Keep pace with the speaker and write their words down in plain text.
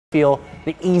feel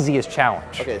the easiest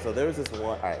challenge? Okay, so there was this one.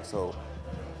 All right, so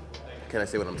can I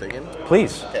say what I'm taking?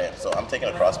 Please. Okay, so I'm taking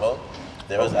a crossbow.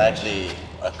 There was actually,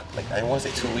 I want to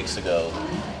say 2 weeks ago,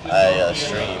 I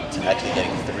streamed actually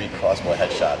getting 3 crossbow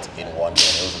headshots in one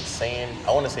game. It was insane.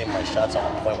 I want to say my shots are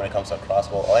on point when it comes to a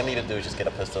crossbow. All I need to do is just get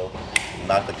a pistol,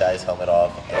 knock the guy's helmet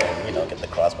off, and get the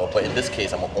crossbow. But in this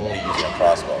case, I'm only using a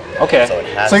crossbow. Okay.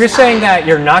 So you're saying that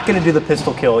you're not going to do the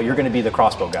pistol kill. You're going to be the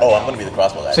crossbow guy. Oh, I'm going to be the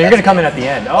crossbow guy. So you're going to come in at the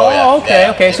end. Oh, yeah, okay,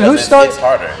 yeah. okay. So who starts? It's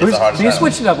harder. It's a harder. So you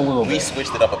switched it up a little bit. We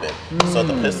switched it up a bit. So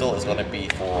the pistol is going to be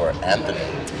for Anthony.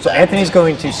 So Anthony's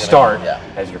going to start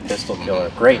as your pistol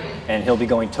killer. Great. And he'll be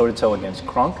going toe-to-toe against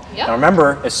Crunk. Yep. Now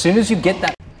remember, as soon as you get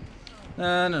that...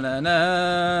 Na na na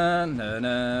na na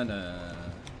na na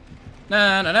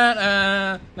na na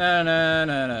na na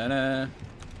na na na.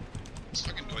 This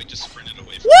fucking dog just sprinted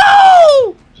away from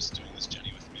Woo! me. Just doing this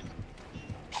Jenny with me.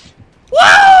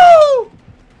 Woo!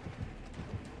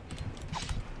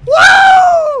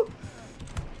 Woo!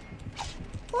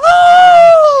 Woo!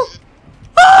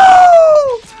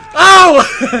 Oh!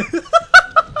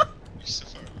 So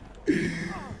far.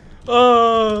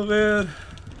 Oh man.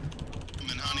 Come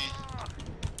in, honey.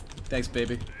 Thanks,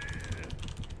 baby.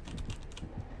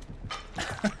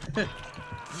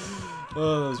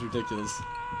 Oh, that was ridiculous.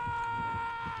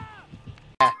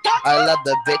 I love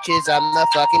the bitches and the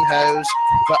fucking hoes,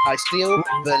 but I still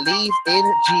believe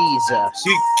in Jesus.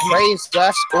 Praise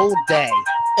us all day.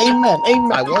 Amen,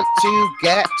 amen. I want to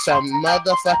get some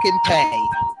motherfucking pay.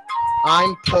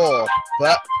 I'm poor,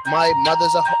 but my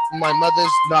mother's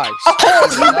nice. Of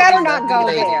course, you better not go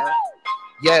lady. there.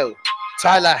 Yo,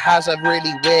 Tyler has a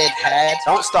really weird head.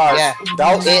 Don't start. Yeah,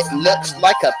 it looks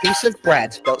like a piece of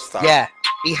bread. Don't start. Yeah,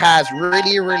 he has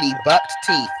really, really bucked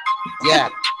teeth. Yeah,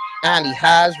 and he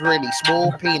has really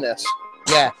small penis.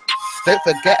 Yeah, don't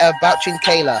forget about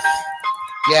Chinkayla.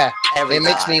 Yeah, it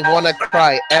makes me want to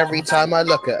cry every time I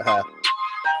look at her.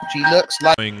 She looks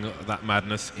like... That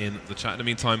madness in the chat. In the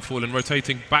meantime, Fallen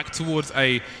rotating back towards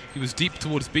A. He was deep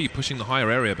towards B, pushing the higher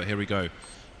area, but here we go.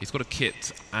 He's got a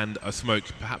kit and a smoke.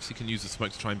 Perhaps he can use the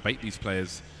smoke to try and bait these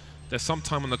players. There's some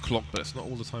time on the clock, but it's not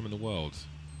all the time in the world.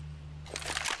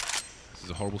 This is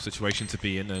a horrible situation to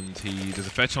be in, and there's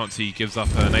a fair chance he gives up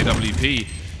an AWP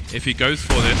if he goes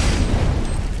for this.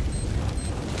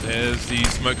 There's the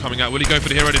smoke coming out. Will he go for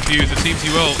the hero defuse? It seems he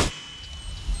will.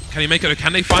 Can he make it? Or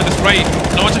can they find the spray?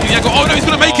 No, oh no, he's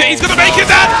going to make it! He's going to make it!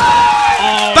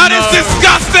 That is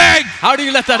disgusting! How do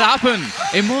you let that happen?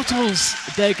 Immortals,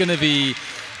 they're gonna be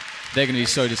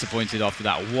so disappointed after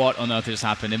that. What on earth just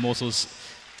happened? Immortals,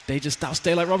 that was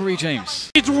daylight robbery, James.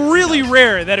 It's really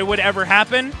rare that it would ever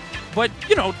happen, but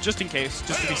just in case,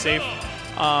 just to be safe.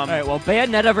 All right, well,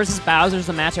 Bayonetta versus Bowser is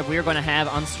the matchup we are going to have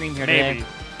on stream here today.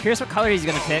 Curious what color he's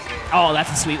going to pick. Oh, that's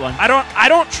a sweet one. I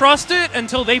don't trust it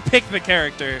until they pick the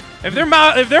character. If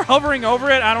they're hovering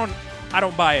over it, I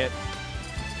don't buy it.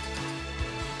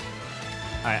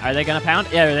 All right, are they going to pound?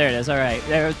 Yeah, there it is. All right.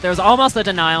 There was almost a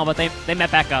denial, but they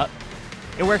met back up.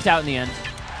 It worked out in the end.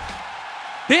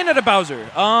 Bayonetta Bowser.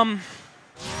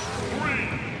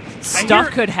 Stuff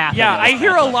could happen. Yeah, I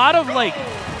hear a lot of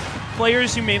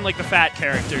players who main the fat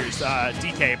characters,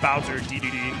 DK, Bowser,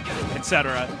 DDD,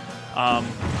 etc.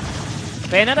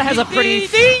 Bayonetta has a pretty...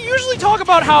 They usually talk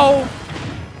about how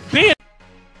Bayonetta...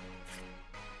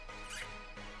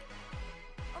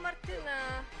 O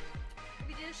Martyna,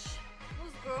 widzisz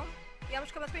mózgu? Ja na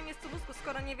przykład na twoim miejscu mózgu,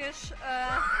 skoro nie wiesz...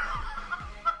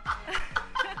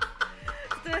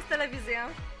 to jest telewizja.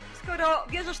 Skoro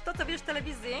bierzesz to, co wiesz w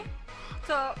telewizji,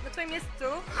 to na twoim miejscu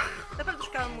naprawdę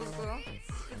szukałem mózgu.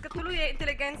 Więc gratuluję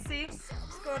inteligencji,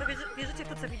 skoro wierzycie w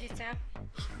to, co widzicie.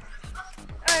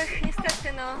 Ech,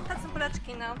 niestety tacy są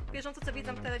Polaczki, wierzą to, co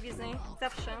widzą w telewizji,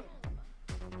 zawsze.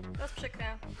 To jest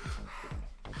przykre.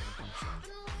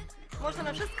 Można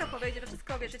na wszystko powiedzieć, że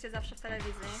wszystko wierzycie zawsze w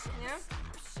telewizji, nie?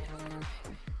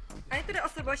 A niektóre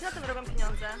osoby właśnie na tym robią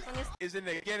pieniądze, to nie is in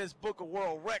the Guinness Book of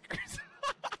World Records.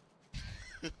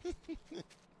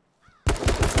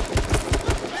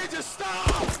 Ninja,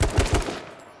 stop!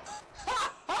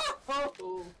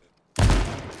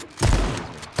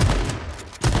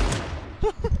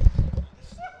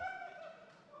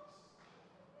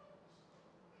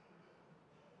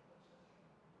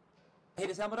 Hit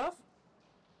his helmet off?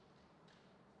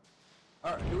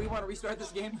 Alright, do we want to restart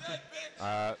this game?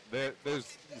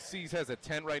 C's has a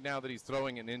tent right now that he's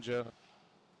throwing at Ninja.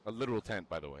 A literal tent,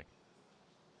 by the way.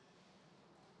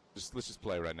 Let's just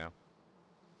play right now.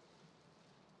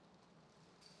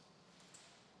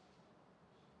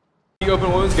 You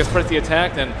open wounds, get spread to the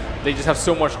attack, then they just have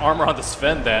so much armor on the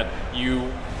Sven that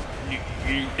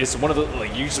it's one of the,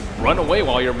 like, you just run away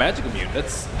while you're magic immune.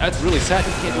 That's really sad.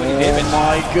 You can't do any damage. Oh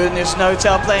my goodness,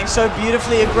 No-Tail playing so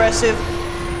beautifully aggressive.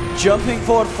 Jumping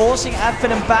forward, forcing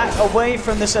Adfin and back away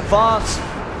from this advance.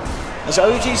 As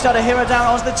OG start to hero down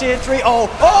onto the tier 3. Oh,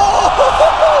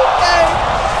 okay.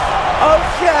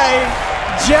 Okay.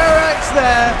 Jerax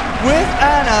there with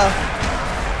Anna.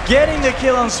 Getting the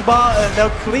kill on Spartan. They'll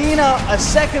clean up a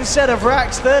second set of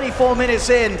racks 34 minutes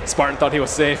in. Spartan thought he was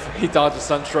safe. He dodged the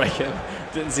Sunstrike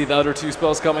and didn't see the other 2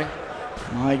 spells coming.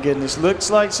 My goodness, looks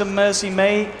like some Mercy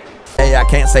mate. Hey, I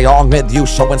can't say all with you,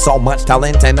 showing so much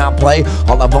talent, and I play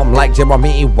all of them like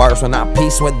Jeremy worse when I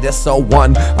piece with this so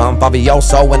one. I'm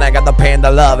Fabioso and I got the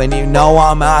panda love, and you know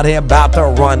I'm out here about to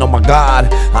run. Oh my god,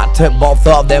 I took both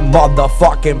of them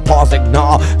motherfucking paws,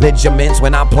 acknowledgements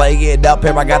when I play it up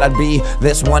here. I gotta be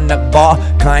this one the bar,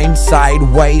 kind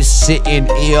sideways, sitting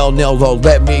ill-nil. So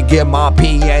let me get my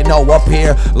piano up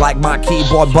here like my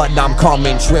keyboard, but I'm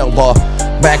coming triller.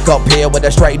 Back up here with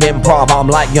a straight improv, I'm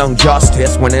like Young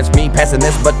Justice. When it's me passing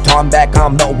this baton back,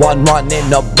 I'm the one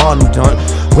running abundant.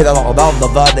 With all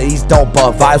of these dope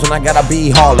vibes when I gotta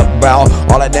be all about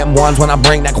all of them ones when I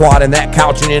bring that quad and that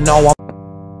couch, and you know I'm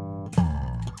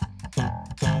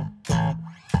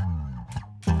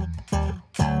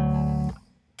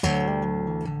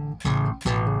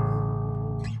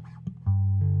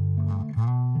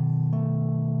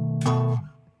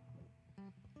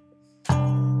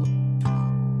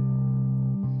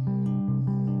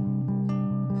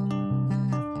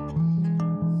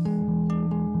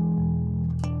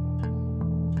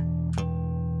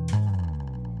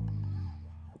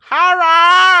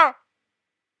Horror!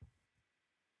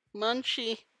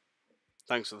 Munchie.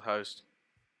 Thanks for the host.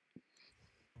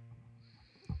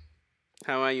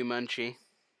 How are you, Munchie?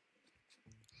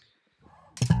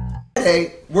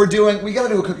 Friday, we gotta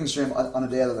do a cooking stream on a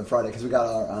day other than Friday because we got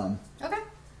our Okay.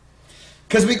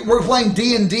 Because we're playing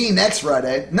D&D next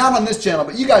Friday, not on this channel,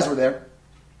 but you guys were there.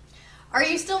 Are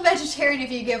you still vegetarian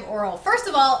if you give oral? First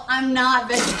of all, I'm not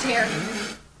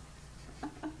vegetarian.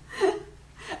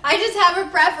 I just have a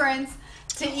preference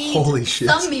to eat Holy shit.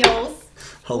 some meals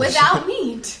Holy without shit.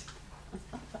 meat.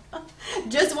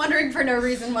 Just wondering for no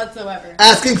reason whatsoever.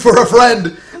 Asking for a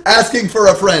friend. Asking for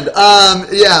a friend.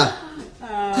 Yeah.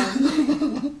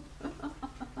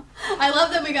 I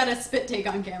love that we got a spit take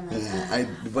on camera. Yeah, I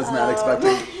was not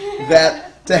expecting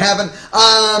that to happen.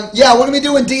 Yeah, we're gonna be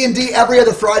doing D&D every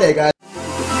other Friday, guys.